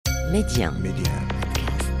ميديان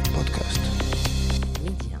بودكاست.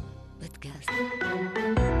 ميديان بودكاست.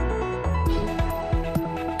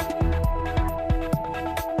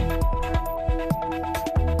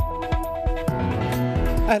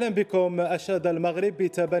 أهلا بكم. أشاد المغرب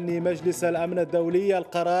بتبني مجلس الأمن الدولي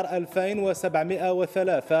القرار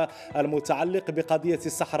 2703 المتعلق بقضية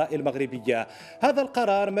الصحراء المغربية. هذا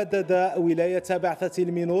القرار مدد ولاية بعثة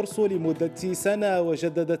المينورسو لمدة سنة،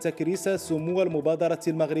 وجدد تكريس سمو المبادرة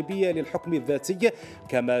المغربية للحكم الذاتي،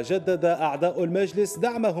 كما جدد أعضاء المجلس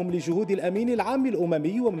دعمهم لجهود الأمين العام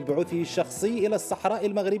الأممي ومبعوثه الشخصي إلى الصحراء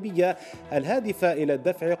المغربية الهادفة إلى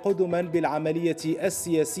الدفع قدما بالعملية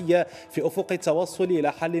السياسية في أفق التوصل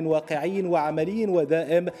إلى حل واقعي وعملي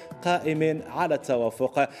ودائم قائم على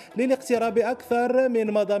التوافق. للاقتراب أكثر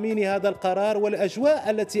من مضامين هذا القرار والأجواء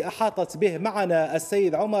التي أحاطت به، معنا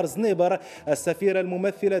السيد عمر زنيبر، السفير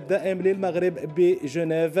الممثل الدائم للمغرب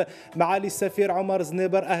بجنيف. معالي السفير عمر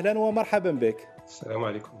زنيبر، أهلا ومرحبا بك. السلام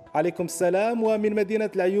عليكم. عليكم السلام. ومن مدينة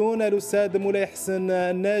العيون الأستاذ مولاي حسن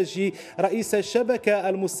الناجي، رئيس الشبكة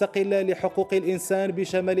المستقلة لحقوق الإنسان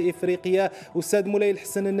بشمال إفريقيا. أستاذ مولاي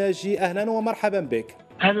حسن الناجي، أهلا ومرحبا بك.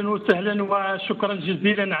 أهلا وسهلا وشكرا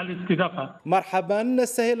جزيلا على الاستضافة. مرحبا.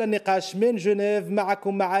 نستهل النقاش من جنيف.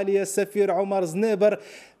 معكم معالي السفير عمر زنيبر،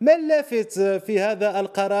 ما اللافت في هذا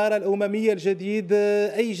القرار الأممي الجديد؟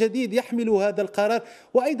 أي جديد يحمل هذا القرار؟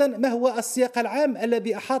 وأيضا ما هو السياق العام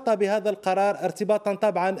الذي أحاط بهذا القرار ارتباطا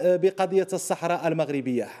طبعا بقضية الصحراء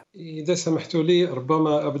المغربية؟ إذا سمحت لي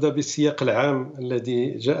ربما أبدأ بالسياق العام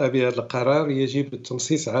الذي جاء به هذا القرار. يجب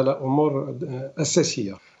التنصيص على أمور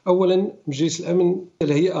أساسية. أولا، مجلس الأمن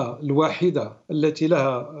الهيئة الوحيدة التي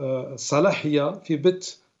لها صلاحية في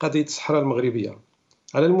بث قضية الصحراء المغربية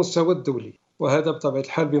على المستوى الدولي، وهذا بطبيعة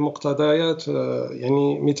الحال بمقتضيات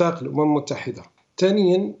ميثاق الأمم المتحدة.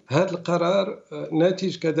 ثانيا، هذا القرار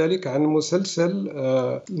ناتج كذلك عن مسلسل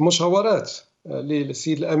المشاورات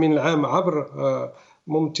للسيد الأمين العام عبر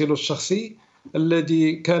ممثله الشخصي،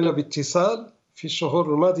 الذي كان باتصال في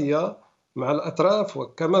الشهور الماضية مع الأطراف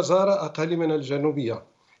وكما زار أقاليمنا الجنوبية.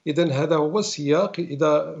 إذن هذا هو السياق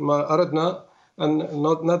إذا ما أردنا أن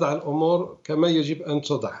نضع الأمور كما يجب أن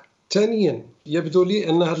توضع. ثانيا، يبدو لي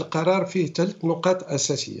أن هذا القرار فيه 3 نقاط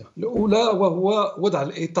أساسية. الأولى وهو وضع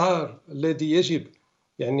الإطار الذي يجب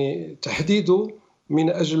تحديده من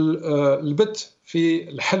أجل البت في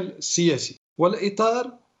الحل السياسي،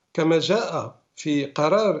 والإطار كما جاء في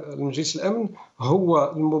قرار مجلس الأمن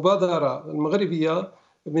هو المبادرة المغربية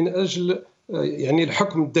من أجل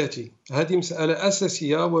الحكم الذاتي. هذه مسألة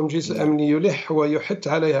أساسية، ومجلس الأمن يلح ويحث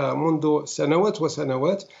عليها منذ سنوات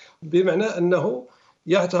وسنوات، بمعنى أنه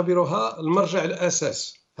يعتبرها المرجع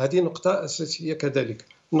الأساس. هذه نقطة أساسية كذلك.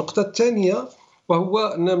 النقطة الثانية وهو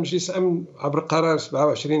أن مجلس الأمن عبر قرار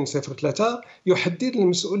 2703 يحدد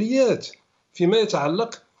المسؤوليات فيما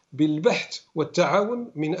يتعلق بالبحث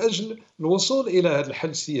والتعاون من أجل الوصول إلى هذا الحل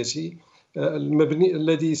السياسي المبني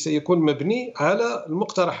الذي سيكون مبني على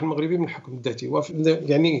المقترح المغربي من الحكم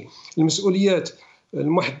الذاتي. المسؤوليات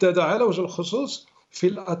المحددة على وجه الخصوص في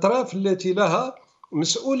الأطراف التي لها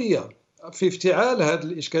مسؤولية في افتعال هذه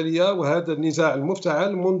الإشكالية وهذا النزاع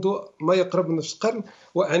المفتعل منذ ما يقرب من نصف قرن،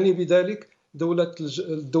 وأعني بذلك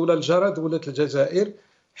الدولة الجارة دولة الجزائر،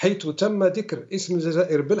 حيث تم ذكر اسم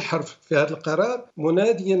الجزائر بالحرف في هذا القرار،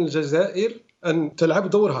 مناديا الجزائر أن تلعب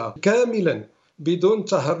دورها كاملا بدون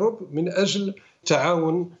تهرب من أجل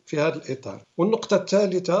التعاون في هذا الإطار. والنقطة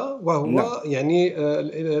الثالثة وهو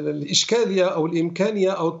الإشكالية أو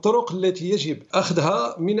الإمكانية أو الطرق التي يجب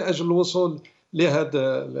أخذها من أجل الوصول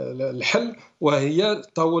لهذا الحل، وهي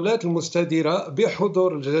الطاولات المستديرة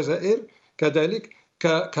بحضور الجزائر كذلك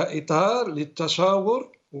كإطار للتشاور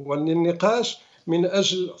والنقاش من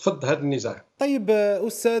أجل فض هذا النزاع. طيب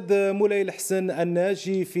أستاذ مولاي الحسن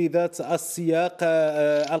الناجي، في ذات السياق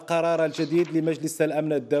القرار الجديد لمجلس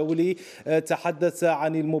الأمن الدولي تحدث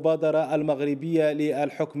عن المبادرة المغربية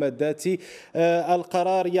للحكم الذاتي.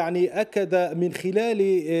 القرار أكد من خلال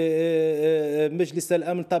مجلس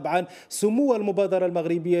الأمن طبعا سمو المبادرة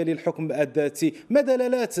المغربية للحكم الذاتي. ما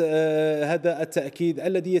دلالات هذا التأكيد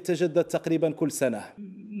الذي يتجدد تقريبا كل سنة؟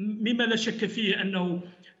 مما لا شك فيه أنه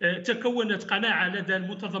تكونت قناعة لدى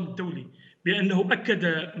المنظمة الدولي بأنه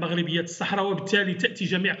أكد مغربية الصحراء، وبالتالي تأتي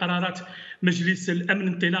جميع قرارات مجلس الأمن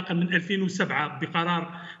انطلاقا من 2007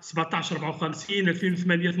 بقرار 1754،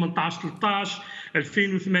 2008 1813،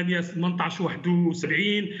 2008 18 71،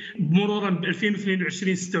 مرورا ب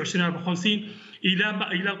 2022 26 54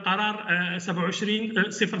 إلى القرار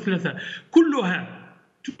 2703. كلها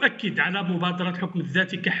تؤكد على مبادرة الحكم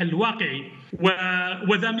الذاتي كحل واقعي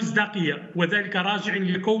وذا مصداقية، وذلك راجع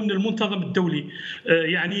لكون المنتظم الدولي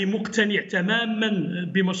يعني مقتنع تماما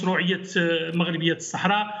بمشروعية مغربية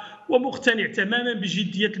الصحراء، ومقتنع تماما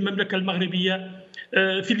بجدية المملكة المغربية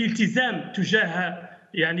في الالتزام تجاه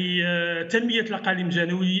يعني تنمية الأقاليم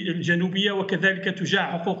الجنوبية، وكذلك تجاه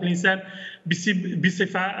حقوق الإنسان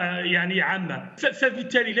بصفة يعني عامة.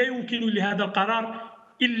 فبالتالي لا يمكن لهذا القرار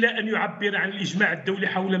إلا أن يعبر عن الإجماع الدولي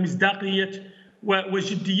حول مصداقية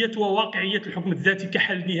وجدية وواقعية الحكم الذاتي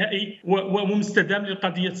كحل نهائي ومستدام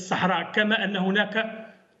لقضية الصحراء. كما أن هناك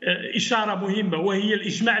إشارة مهمة وهي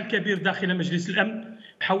الإجماع الكبير داخل مجلس الأمن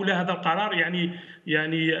حول هذا القرار،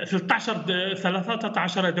 يعني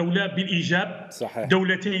 13 دولة بالإيجاب، صحيح.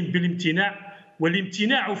 دولتين بالامتناع،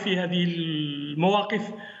 والامتناع في هذه المواقف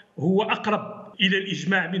هو أقرب إلى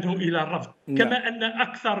الإجماع منه إلى الرفض. كما أن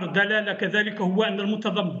أكثر دلالة كذلك هو أن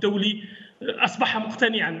المنتظم الدولي أصبح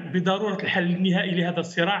مقتنعا بضرورة الحل النهائي لهذا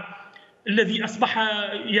الصراع الذي أصبح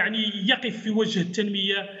يعني يقف في وجه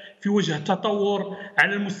التنمية، في وجه التطور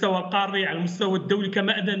على المستوى القاري، على المستوى الدولي.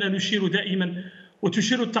 كما أننا نشير دائما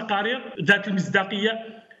وتشير التقارير ذات المصداقية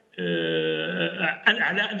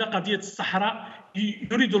على أن قضية الصحراء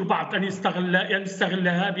يريد البعض أن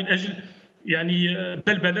يستغلها من أجل يعني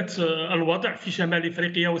بلبلة الوضع في شمال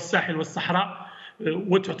إفريقيا والساحل والصحراء،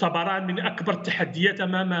 وتعتبران من أكبر التحديات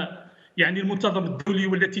أمام يعني المنتظم الدولي،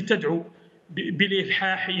 والتي تدعو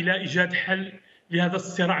بالإلحاح إلى إيجاد حل لهذا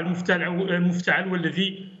الصراع المفتعل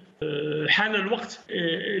والذي حان الوقت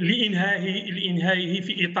لإنهائه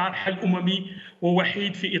في إطار حل أممي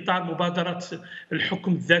ووحيد، في إطار مبادرة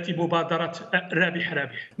الحكم الذاتي، مبادرة رابح.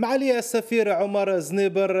 معالي السفير عمر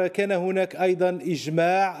زنيبر، كان هناك أيضا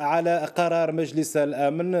إجماع على قرار مجلس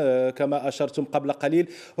الأمن كما أشرتم قبل قليل،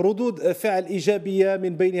 ردود فعل إيجابية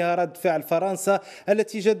من بينها رد فعل فرنسا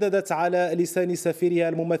التي جددت على لسان سفيرها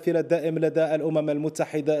الممثل الدائم لدى الأمم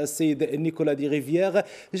المتحدة السيد نيكولا دي غيفيير،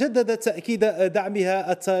 جددت تأكيد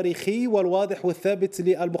دعمها التاريخي والواضح والثابت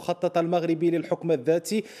للمخطط المغربي للحكم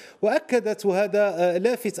الذاتي، وأكدت وهذا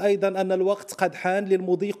لافت أيضا أن الوقت قد حان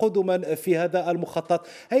للمضي قدما في هذا المخطط.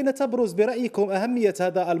 أين تبرز برأيكم أهمية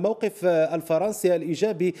هذا الموقف الفرنسي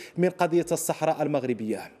الإيجابي من قضية الصحراء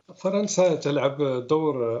المغربية؟ فرنسا تلعب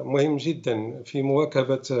دور مهم جدا في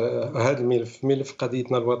مواكبة هذا ملف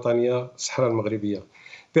قضيتنا الوطنية الصحراء المغربية،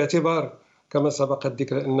 باعتبار كما سبق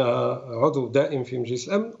الذكر أنها عضو دائم في مجلس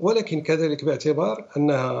الأمن، ولكن كذلك باعتبار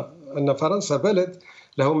أن فرنسا بلد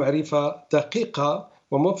له معرفة دقيقة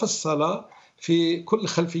ومفصلة في كل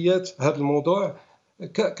خلفيات هذا الموضوع،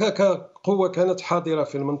 كقوة كانت حاضرة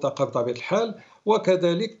في المنطقة بطبيعة الحال،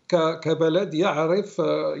 وكذلك كبلد يعرف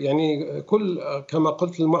يعني كل كما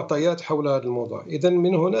قلت المعطيات حول هذا الموضوع. إذن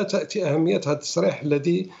من هنا تأتي أهمية هذا التصريح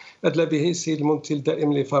الذي أدلى به السيد الممثل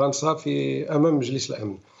الدائم لفرنسا في أمام مجلس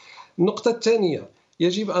الأمن. النقطة الثانية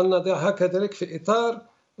يجب أن نضعها كذلك في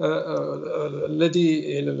إطار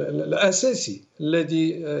الذي الأساسي الذي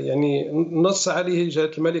يعني نص عليه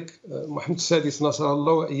جلالة الملك محمد السادس نصر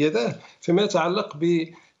الله وأيده فيما يتعلق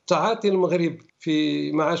بتعاطي المغرب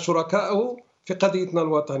مع شركائه في قضيتنا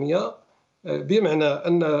الوطنية، بمعنى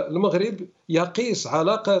أن المغرب يقيس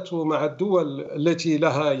علاقاته مع الدول التي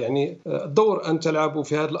لها يعني دور أن تلعب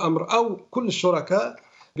في هذا الأمر أو كل الشركاء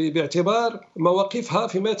باعتبار مواقفها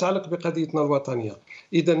فيما يتعلق بقضيتنا الوطنية.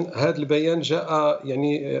 إذن هذا البيان جاء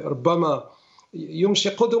يعني ربما يمشي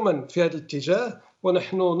قدما في هذا الاتجاه،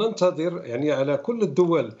 ونحن ننتظر يعني على كل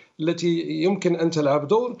الدول التي يمكن أن تلعب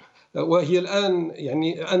دور، وهي الآن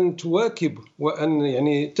يعني أن تواكب وأن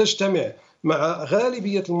يعني تجتمع مع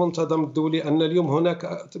غالبية المنتظم الدولي. أن اليوم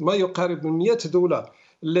هناك ما يقارب من 100 دولة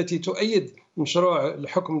التي تؤيد مشروع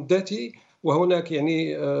الحكم الذاتي، وهناك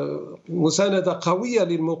يعني مساندة قوية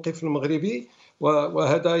للموقف المغربي،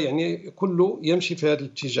 وهذا يعني كله يمشي في هذا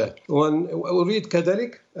الاتجاه. وأريد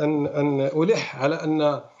كذلك أن ألح على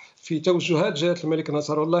أن في توجهات جلالة الملك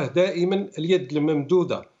نصر الله دائما اليد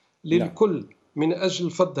الممدودة للكل من أجل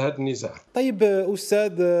فض هذا النزاع. طيب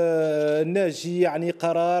أستاذ ناجي، يعني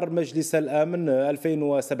قرار مجلس الأمن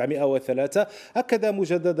 2703 أكد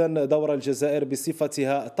مجددا دور الجزائر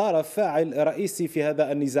بصفتها طرف فاعل رئيسي في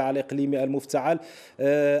هذا النزاع الإقليمي المفتعل.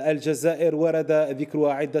 الجزائر ورد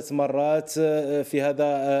ذكرها عدة مرات في هذا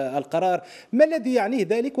القرار، ما الذي يعنيه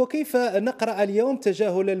ذلك، وكيف نقرأ اليوم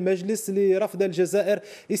تجاهل المجلس لرفض الجزائر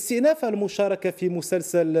استئناف المشاركة في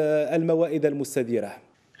مسلسل الموائد المستديرة؟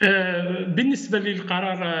 بالنسبة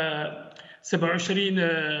للقرار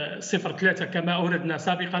 2703 كما أوردنا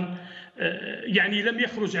سابقا، يعني لم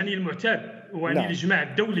يخرج عن المعتاد وعن الإجماع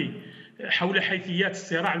الدولي حول حيثيات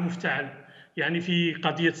الصراع المفتعل يعني في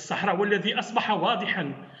قضية الصحراء، والذي أصبح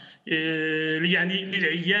واضحا يعني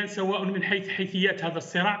للعيان، سواء من حيث حيثيات هذا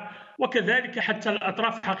الصراع وكذلك حتى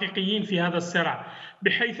الأطراف الحقيقيين في هذا الصراع،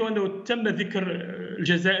 بحيث أنه تم ذكر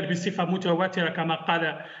الجزائر بصفة متواترة كما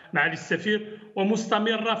قال معالي السفير،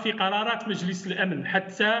 ومستمرة في قرارات مجلس الأمن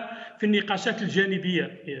حتى في النقاشات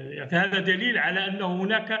الجانبية. هذا دليل على أنه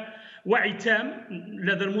هناك وعي تام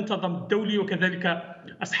لدى المنظم الدولي وكذلك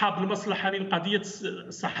أصحاب المصلحة من قضية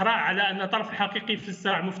الصحراء على أن الطرف الحقيقي في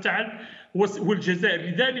الصراع المفتعل هو الجزائر.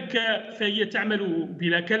 لذلك فهي تعمل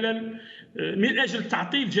بلا كلل من أجل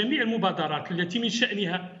تعطيل جميع المبادرات التي من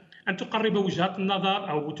شأنها أن تقرب وجهات النظر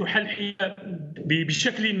أو تحلحل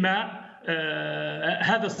بشكل ما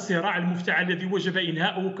هذا الصراع المفتعل الذي وجب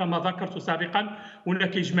إنهاؤه. كما ذكرت سابقا،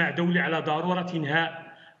 هناك إجماع دولي على ضرورة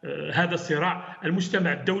إنهاء هذا الصراع.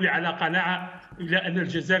 المجتمع الدولي على قناعة إلى أن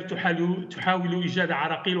الجزائر تحاول إيجاد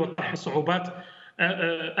عراقيل وطرح الصعوبات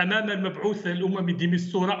أمام المبعوث الأمم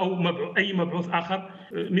الديمستورة أو أي مبعوث آخر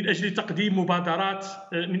من أجل تقديم مبادرات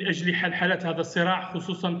من أجل حلحلة هذا الصراع،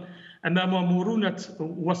 خصوصا أمام مرونة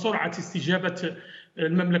وسرعة استجابة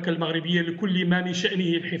المملكة المغربية لكل ما من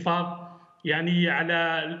شأنه الحفاظ يعني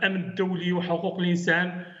على الأمن الدولي وحقوق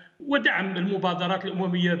الإنسان ودعم المبادرات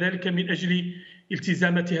الأممية، ذلك من أجل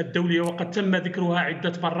التزاماتها الدولية. وقد تم ذكرها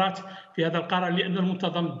عدة مرات في هذا القرار، لأن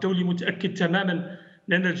المنظم الدولي متأكد تماما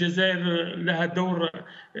لأن الجزائر لها دور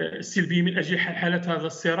سلبي من أجل حلحلة هذا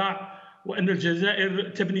الصراع، وأن الجزائر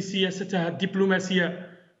تبني سياستها الدبلوماسية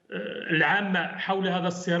العامة حول هذا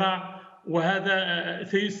الصراع، وهذا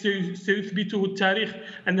سيثبته التاريخ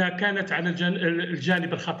أنها كانت على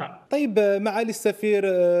الجانب الخطأ. طيب معالي السفير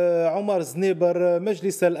عمر زنيبر،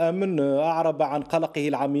 مجلس الأمن أعرب عن قلقه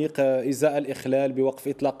العميق إزاء الإخلال بوقف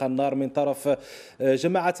إطلاق النار من طرف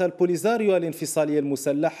جماعة البوليزاريو الانفصالية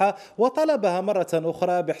المسلحة، وطلبها مرة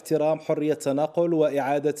أخرى باحترام حرية التنقل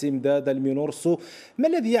وإعادة إمداد المينورسو. ما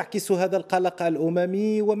الذي يعكس هذا القلق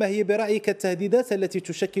الأممي، وما هي برأيك التهديدات التي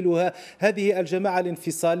تشكلها هذه الجماعة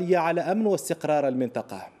الانفصالية على أمن واستقرار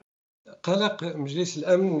المنطقة؟ قلق مجلس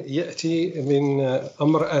الأمن يأتي من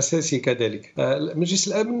أمر أساسي كذلك. مجلس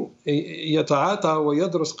الأمن يتعاطى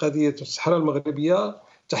ويدرس قضية الصحراء المغربية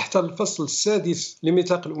تحت الفصل السادس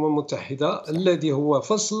لميثاق الأمم المتحدة، الذي هو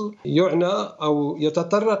فصل يعنى أو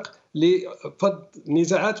يتطرق لفض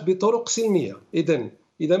نزاعات بطرق سلمية.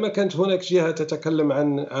 إذا ما كانت هناك جهة تتكلم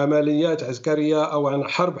عن عمليات عسكرية أو عن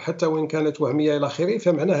حرب حتى وإن كانت وهمية إلى آخره،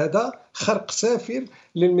 فمعنى هذا خرق سافر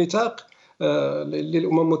للميثاق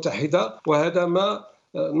للأمم المتحدة، وهذا ما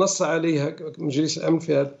نص عليه مجلس الأمن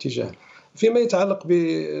في هذا الاتجاه. فيما يتعلق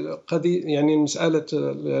بقضية يعني مسألة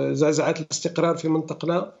زعزعة الاستقرار في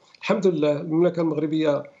منطقنا، الحمد لله المملكة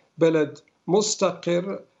المغربية بلد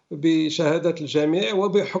مستقر بشهادة الجميع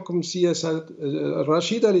وبحكم السياسة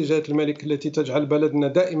الرشيدة لجلالة الملك التي تجعل بلدنا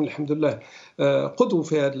دائم الحمد لله قدوة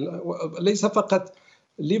في هذا، ليس فقط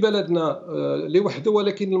لبلدنا لوحده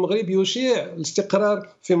ولكن المغرب يشيع الاستقرار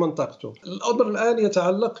في منطقته. الأمر الآن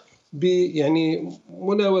يتعلق يعني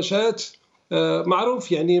مناوشات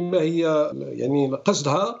معروف يعني ما هي يعني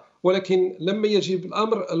قصدها، ولكن لما يجب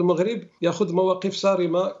الأمر المغرب يأخذ مواقف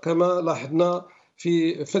صارمة كما لاحظنا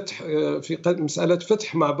في مسألة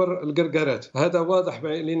فتح معبر القرقرات. هذا واضح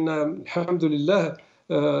لأن الحمد لله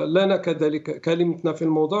لنا كذلك كلمتنا في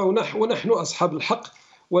الموضوع، ونحن أصحاب الحق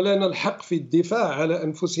ولنا الحق في الدفاع على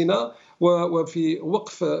أنفسنا وفي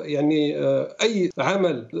وقف يعني أي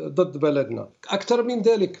عمل ضد بلدنا. أكثر من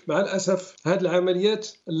ذلك مع الأسف هذه العمليات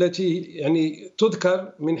التي يعني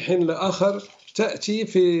تذكر من حين لآخر تأتي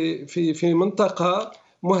في منطقة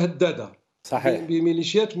مهددة صحيح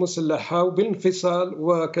بميليشيات مسلحة وبالانفصال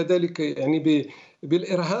وكذلك يعني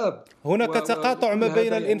بالإرهاب. هناك تقاطع ما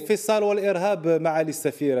بين الانفصال والإرهاب معالي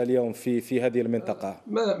السفير اليوم في هذه المنطقة.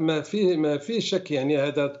 ما في شك، يعني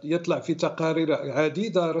هذا يطلع في تقارير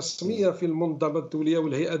عديدة رسمية في المنظمة الدولية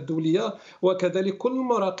والهيئة الدولية وكذلك كل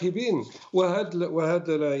المراقبين.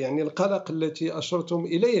 وهذا يعني القلق التي أشرتم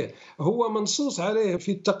إليه هو منصوص عليه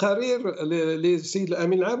في التقارير للسيد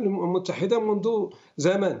الأمين العام للأمم المتحدة منذ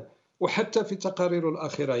زمان، وحتى في تقاريره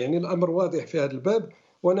الأخيرة. يعني الأمر واضح في هذا الباب،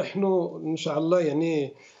 ونحن إن شاء الله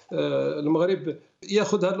يعني المغرب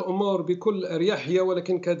يأخذ هذه الأمور بكل أريحية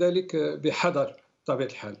ولكن كذلك بحذر طبيعة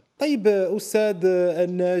الحال. طيب أستاذ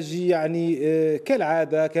الناجي، يعني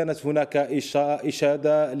كالعادة كانت هناك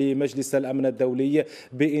إشادة لمجلس الأمن الدولي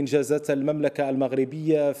بإنجازات المملكة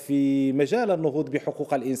المغربية في مجال النهوض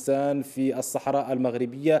بحقوق الإنسان في الصحراء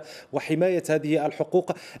المغربية وحماية هذه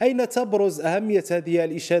الحقوق. أين تبرز أهمية هذه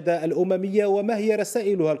الإشادة الأممية وما هي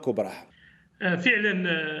رسائلها الكبرى؟ فعلا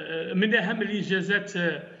من أهم الإنجازات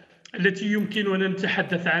التي يمكننا أن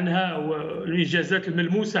نتحدث عنها والإنجازات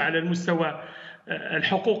الملموسة على المستوى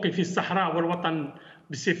الحقوقي في الصحراء والوطن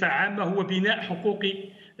بصفة عامة هو بناء حقوقي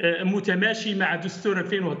متماشي مع دستور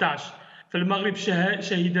 2011. فالمغرب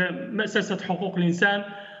شهد مأسسة حقوق الإنسان،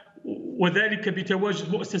 وذلك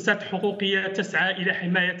بتواجد مؤسسات حقوقية تسعى إلى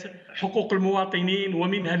حماية حقوق المواطنين،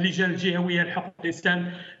 ومنها اللجان الجهوية لحقوق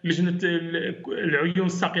الإنسان، لجنة العيون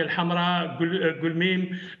الساقية الحمراء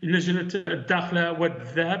قلميم، لجنة الداخلة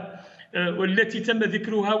والذهب، والتي تم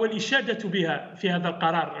ذكرها والإشادة بها في هذا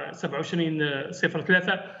القرار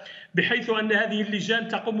 27/03، بحيث أن هذه اللجان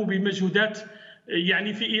تقوم بمجهودات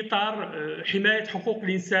يعني في إطار حماية حقوق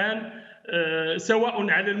الإنسان، سواء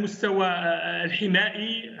على المستوى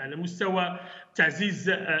الحمائي، على مستوى تعزيز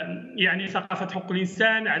يعني ثقافة حقوق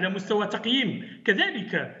الإنسان، على مستوى تقييم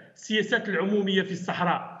كذلك السياسات العمومية في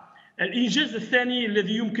الصحراء. الإنجاز الثاني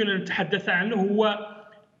الذي يمكن أن نتحدث عنه هو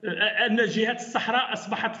أن جهات الصحراء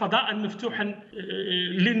أصبحت فضاء مفتوحا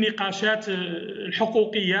للنقاشات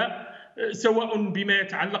الحقوقية، سواء بما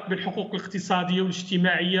يتعلق بالحقوق الاقتصادية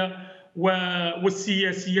والاجتماعية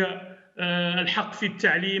والسياسية، الحق في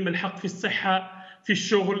التعليم، الحق في الصحة، في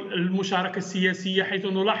الشغل، المشاركة السياسية، حيث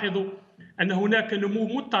نلاحظ أن هناك نمو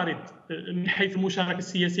مضطرد من حيث المشاركة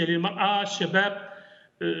السياسية للمرأة، الشباب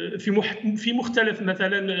في مختلف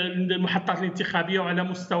مثلا المحطات الانتخابية، وعلى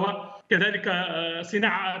مستوى كذلك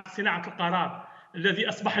صناعة القرار الذي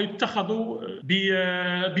أصبح يتخذ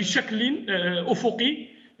بشكل أفقي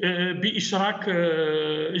بإشراك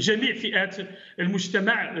جميع فئات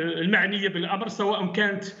المجتمع المعنية بالأمر، سواء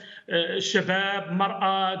كانت الشباب،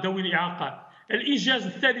 مرأة، ذوي الإعاقة. الإنجاز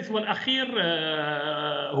الثالث والأخير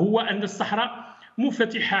هو أن الصحراء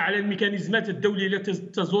منفتحة على الميكانيزمات الدولية التي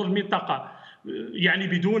تزور المنطقة، يعني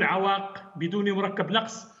بدون عوائق، بدون مركب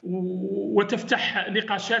نقص، وتفتح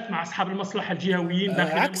نقاشات مع أصحاب المصلحة الجهويين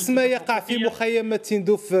عكس ما يقع في مخيمة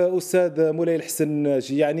تندوف. أستاذ مولاي الحسن،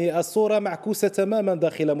 يعني الصورة معكوسة تماما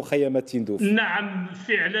داخل مخيمة تندوف. نعم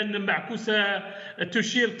فعلا معكوسة.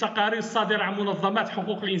 تشير التقارير الصادرة عن منظمات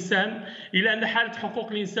حقوق الإنسان إلى أن حالة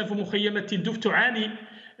حقوق الإنسان في مخيمة تندوف تعاني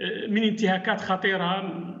من انتهاكات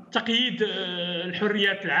خطيرة، تقييد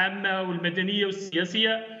الحريات العامة والمدنية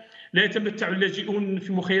والسياسية. لا يتمتع اللاجئون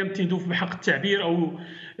في مخيم تندوف بحق التعبير أو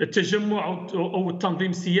التجمع أو التنظيم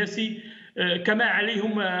السياسي، كما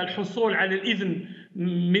عليهم الحصول على الإذن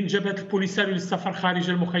من جبهة البوليساريو للسفر خارج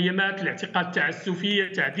المخيمات، الاعتقال التعسفي،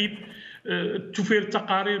 التعذيب. تفير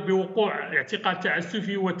التقارير بوقوع اعتقال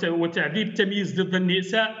تعسفي وتعذيب، تمييز ضد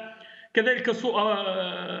النساء، كذلك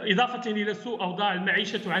إضافة إلى سوء أوضاع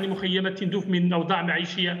المعيشة. تعاني مخيمة تندوف من أوضاع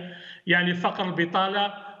معيشية، يعني الفقر،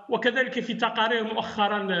 البطالة. وكذلك في تقارير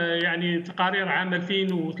مؤخرا، يعني تقارير عام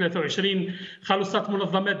 2023 خلصت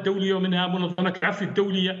منظمات دولية ومنها منظمة العفو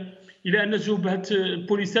الدولية إلى أن جبهة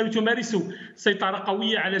البوليساريو تمارس سيطرة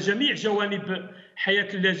قوية على جميع جوانب حياة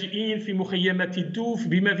اللاجئين في مخيمات تندوف،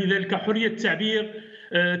 بما في ذلك حرية التعبير،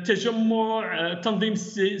 التجمع، التنظيم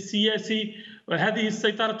السياسي. وهذه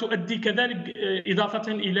السيطرة تؤدي كذلك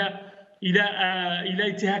إضافة إلى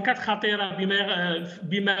انتهاكات خطيرة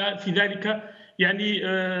بما في ذلك يعني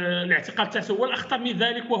الاعتقال التعسفي، والأخطر من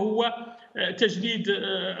ذلك وهو تجنيد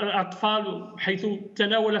الأطفال، حيث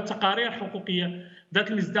تناولت تقارير حقوقية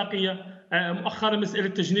ذات المصداقية مؤخرا مسألة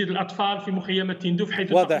تجنيد الأطفال في مخيمة تندوف، حيث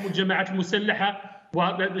تقوم الجماعات المسلحة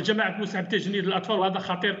بتجنيد الأطفال، وهذا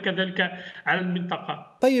خطير كذلك على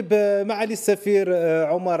المنطقة. طيب، معالي السفير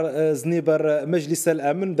عمر زنيبر، مجلس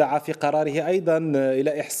الأمن دعا في قراره أيضا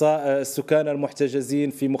إلى إحصاء السكان المحتجزين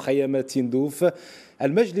في مخيمات تندوف.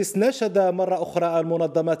 المجلس ناشد مرة أخرى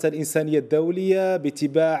المنظمات الإنسانية الدولية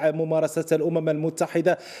باتباع ممارسة الأمم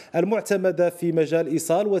المتحدة المعتمدة في مجال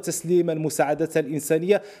إيصال وتسليم المساعدات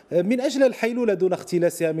الإنسانية من أجل الحيلولة دون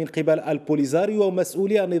اختلاسها من قبل البوليساريو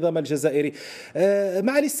ومسؤولي النظام الجزائري.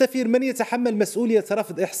 معالي السفير، من يتحمل مسؤولية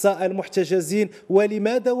رفض إحصاء المحتجزين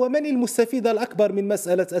ولماذا، ومن المستفيد الأكبر من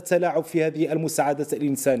مسألة التلاعب في هذه المساعدات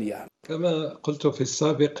الإنسانية؟ كما قلت في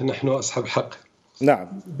السابق، نحن أصحاب حق. نعم،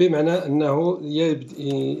 بمعنى أنه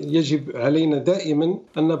يجب علينا دائما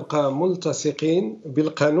أن نبقى ملتصقين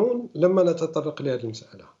بالقانون لما نتطرق لهذه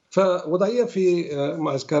المسألة. فوضعية في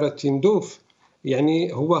معسكرات تندوف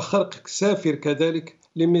يعني هو خرق سافر كذلك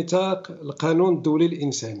لميثاق القانون الدولي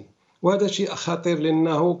الإنساني، وهذا شيء خطير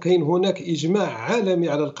لأنه كاين هناك إجماع عالمي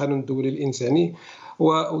على القانون الدولي الإنساني،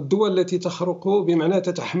 والدول التي تخرقه بمعنى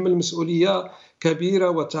تتحمل مسؤولية كبيرة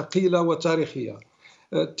وثقيلة وتاريخية.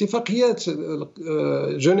 اتفاقيات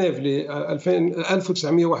جنيف ل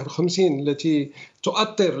 1951 التي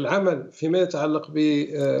تؤطر العمل فيما يتعلق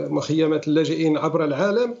بمخيمات اللاجئين عبر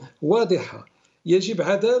العالم واضحة. يجب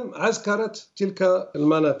عدم عسكرة تلك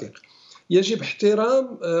المناطق، يجب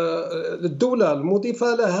احترام الدولة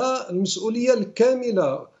المضيفة لها المسؤولية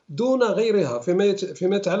الكاملة دون غيرها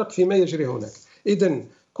فيما يتعلق فيما يجري هناك. إذن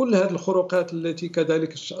كل هذه الخروقات التي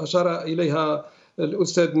كذلك أشار إليها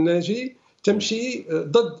الأستاذ الناجي تمشي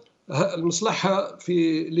ضد المصلحة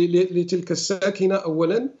لتلك الساكنة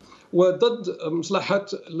أولا، وضد مصلحة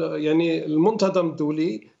يعني المنتظم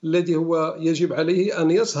الدولي الذي هو يجب عليه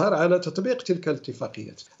أن يسهر على تطبيق تلك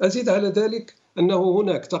الاتفاقيات. أزيد على ذلك أنه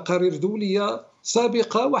هناك تقارير دولية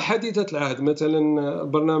سابقة وحديثة العهد، مثلا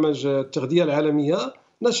برنامج التغذية العالمية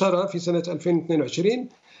نشر في سنة 2022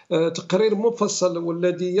 تقرير مفصل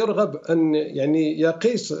والذي يرغب أن يعني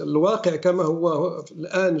يقيس الواقع كما هو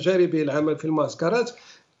الآن جاري به العمل في المعسكرات.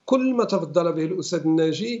 كل ما تفضل به الأستاذ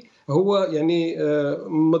الناجي هو يعني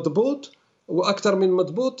مضبوط، وأكثر من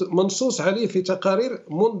مضبوط، منصوص عليه في تقارير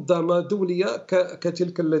منظمة دولية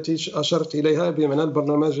كتلك التي أشرت إليها بمعنى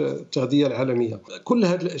البرنامج التغذية العالمية. كل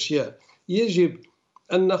هذه الأشياء يجب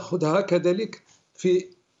أن نأخذها كذلك في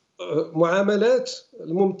معاملات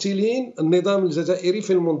الممثلين النظام الجزائري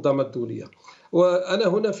في المنظمة الدولية. وأنا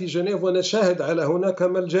هنا في جنيف وأنا شاهد على هنا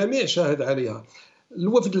كما الجميع شاهد عليها.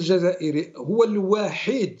 الوفد الجزائري هو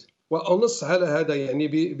الوحيد، وأنص على هذا يعني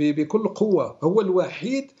بكل قوة، هو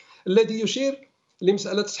الوحيد الذي يشير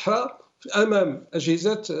لمسألة الصحراء أمام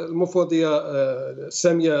أجهزة المفوضية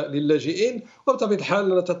السامية للاجئين، وبطبيعة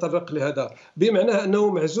الحال نتطرق لهذا بمعنى أنه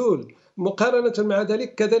معزول. مقارنة مع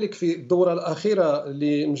ذلك كذلك في الدورة الأخيرة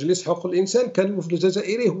لمجلس حقوق الإنسان كان الوفد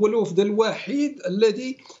الجزائري هو الوفد الوحيد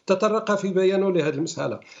الذي تطرق في بيانه لهذه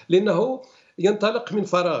المسألة، لأنه ينطلق من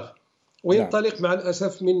فراغ وينطلق مع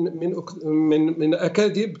الأسف من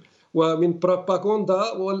أكاذيب ومن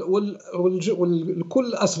بروباغندا،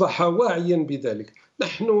 والكل أصبح واعيا بذلك.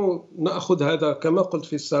 نحن نأخذ هذا كما قلت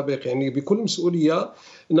في السابق يعني بكل مسؤولية،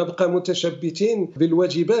 نبقى متشبتين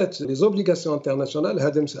بالواجبات les obligations internationales.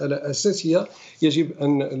 هذه مسألة أساسية يجب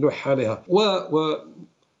أن نلوح عليها.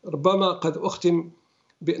 وربما قد أختم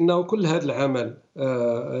بأنه كل هذا العمل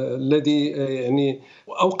الذي يعني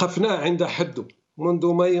أوقفناه عند حده منذ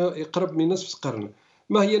ما يقرب من نصف قرن،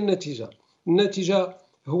 ما هي النتيجة؟ النتيجة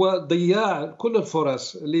هو ضياع كل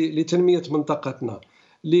الفرص لتنمية منطقتنا،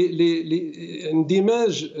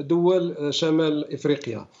 لاندماج دول شمال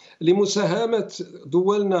إفريقيا، لمساهمة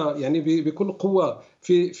دولنا يعني بكل قوة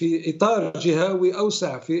في إطار جهوي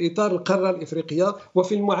أوسع، في إطار القارة الإفريقية،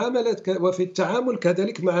 وفي المعاملات وفي التعامل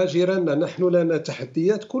كذلك مع جيراننا. نحن لنا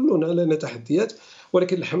تحديات، كلنا لنا تحديات،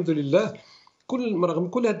 ولكن الحمد لله رغم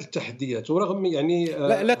كل هذه التحديات ورغم يعني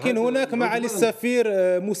لكن هناك معالي السفير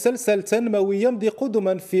مسلسل تنموي يمضي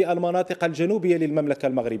قدما في المناطق الجنوبية للمملكة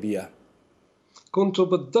المغربية. كنت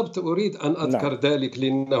بالضبط أريد أن أذكر ذلك،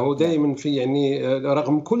 لأنه دائما في يعني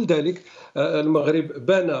رغم كل ذلك المغرب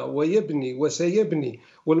بنى ويبني وسيبني،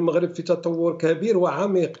 والمغرب في تطور كبير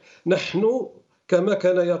وعميق. نحن كما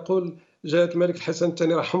كان يقول جلالة الملك الحسن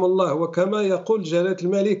الثاني رحمه الله، وكما يقول جلالة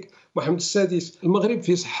الملك محمد السادس، المغرب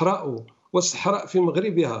في صحراء والصحراء في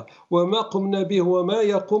مغربها، وما قمنا به وما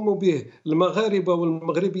يقوم به المغاربة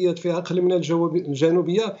والمغربيات في أقل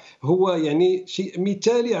الجنوبية هو يعني شيء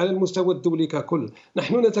مثالي على المستوى الدولي ككل.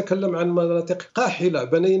 نحن نتكلم عن مناطق قاحلة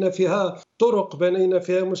بنينا فيها طرق، بنينا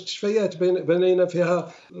فيها مستشفيات، بنينا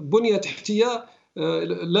فيها بنية تحتية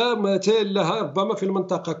لا مثال لها ربما في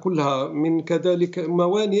المنطقة كلها، من كذلك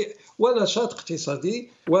موانئ ونشاط اقتصادي.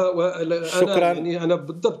 أنا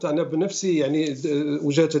بالضبط أنا بنفسي يعني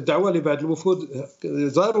وجهت الدعوة لبعض الوفود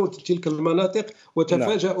زاروا تلك المناطق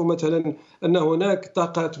وتفاجأوا مثلا أن هناك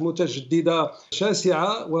طاقات متجددة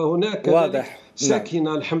شاسعة، وهناك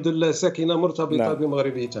ساكنة الحمد لله، ساكنة مرتبطة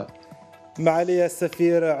بمغربيتها. معالي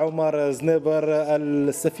السفير عمر زنيبر،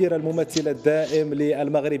 السفير الممثل الدائم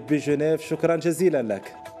للمغرب بجنيف، شكرا جزيلا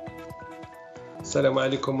لك. السلام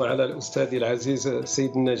عليكم وعلى الأستاذ العزيز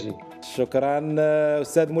السيد الناجي. شكرا.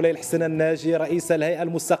 أستاذ مولاي الحسن الناجي رئيس الهيئة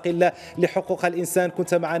المستقلة لحقوق الإنسان،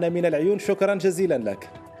 كنت معنا من العيون، شكرا جزيلا لك.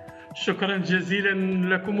 شكرا جزيلا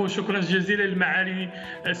لكم وشكرا جزيلا لمعالي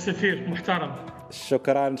السفير المحترم.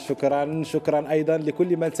 شكرا أيضا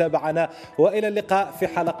لكل من تابعنا، وإلى اللقاء في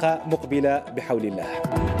حلقة مقبلة بحول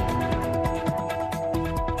الله.